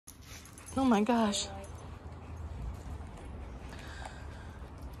Oh my gosh.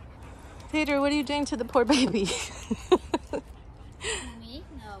 Peter, what are you doing to the poor baby? Me?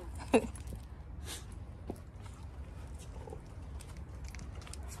 No.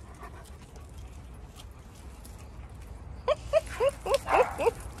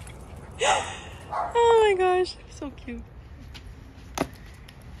 Oh my gosh, so cute.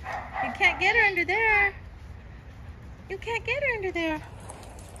 You can't get her under there. You can't get her under there.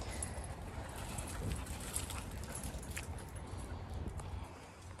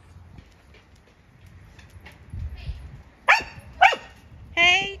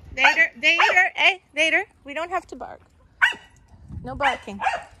 Hey, Vader, hey, Vader, we don't have to bark. No barking.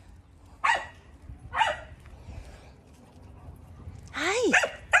 Hi,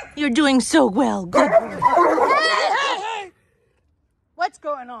 you're doing so well. Good boy. Hey. What's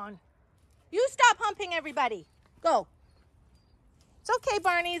going on? You stop humping everybody. Go. It's okay,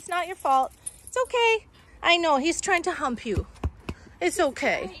 Barney. It's not your fault. It's okay. I know he's trying to hump you. It's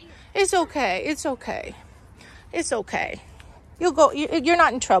okay. It's okay. It's okay. It's okay. You'll go. You're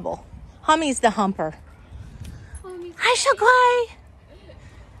not in trouble. Hummy's the humper. Hi, Shagwai.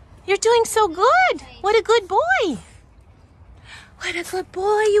 You're doing so good. What a good boy. What a good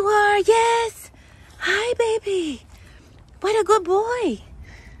boy you are. Yes. Hi, baby. What a good boy.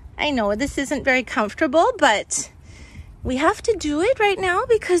 I know this isn't very comfortable, but we have to do it right now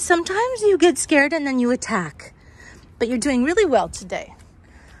because sometimes you get scared and then you attack. But you're doing really well today.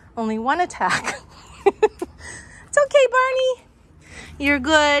 Only one attack. It's okay, Barney. You're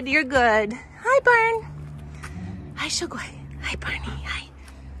good. You're good. Hi, Barn. Hi, Shagwai. Hi, Barney. Hi.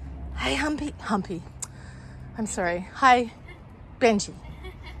 Hi, Humpy. I'm sorry. Hi, Benji.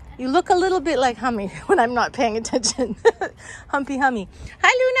 You look a little bit like Hummy when I'm not paying attention. Humpy Hummy.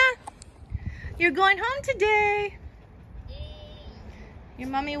 Hi, Luna. You're going home today. Your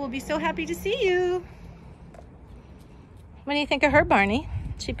mommy will be so happy to see you. What do you think of her, Barney?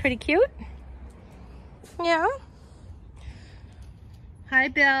 She pretty cute? Yeah. Hi,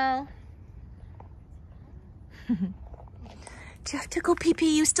 Belle. Do you have to go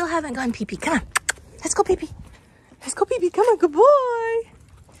pee-pee? You still haven't gone pee-pee. Come on. Let's go pee-pee. Let's go pee-pee. Come on, good boy.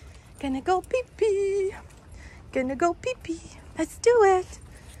 Gonna go pee-pee. Gonna go pee-pee. Let's do it.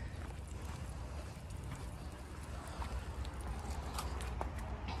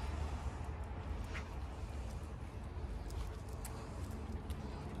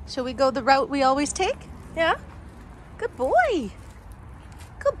 Shall we go the route we always take? Yeah? Good boy.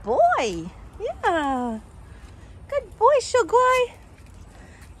 Good boy. Yeah. Good boy, Shagwai.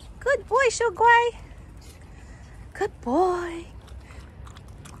 Good boy, Shagwai. Good boy.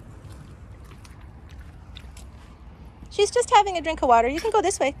 She's just having a drink of water. You can go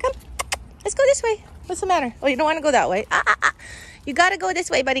this way. Come. Let's go this way. What's the matter? Oh, you don't want to go that way. You got to go this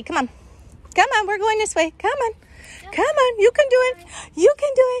way, buddy. Come on. Come on. We're going this way. Come on. Come on. You can do it. You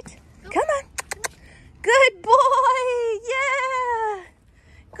can do it. Come on. Good boy. Yeah.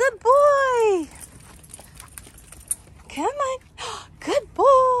 Good boy. Come on. Good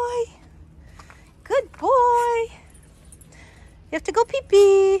boy. Good boy. You have to go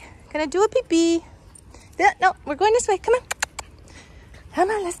pee-pee. Gonna do a pee-pee. No, we're going this way. Come on. Come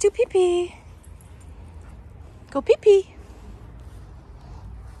on, let's do pee-pee. Go pee-pee.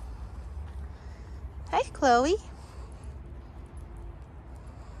 Hi, Chloe.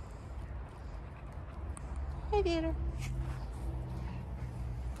 Hi, Peter.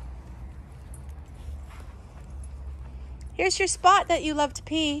 Here's your spot that you love to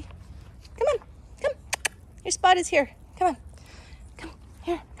pee. Come on. Come. Your spot is here. Come on. Come.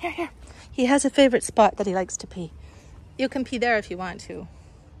 Here. He has a favorite spot that he likes to pee. You can pee there if you want to.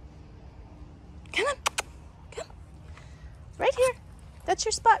 Come on. Come. Right here. That's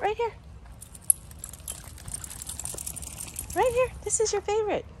your spot right here. Right here. This is your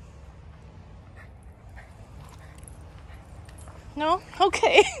favorite. No?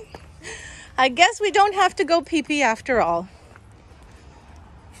 Okay. I guess we don't have to go pee-pee after all.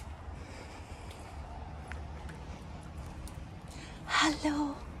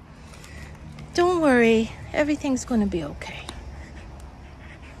 Hello. Don't worry. Everything's going to be okay.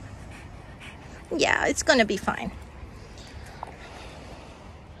 Yeah, it's going to be fine.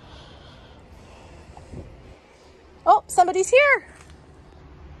 Oh, somebody's here.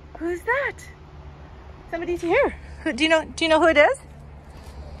 Who's that? Somebody's here. Do you know who it is?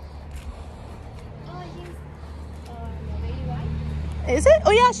 Betty White. Is it?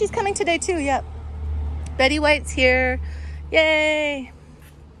 Oh yeah, she's coming today too. Yep. Betty White's here. Yay.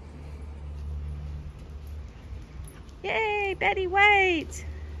 Yay, Betty White.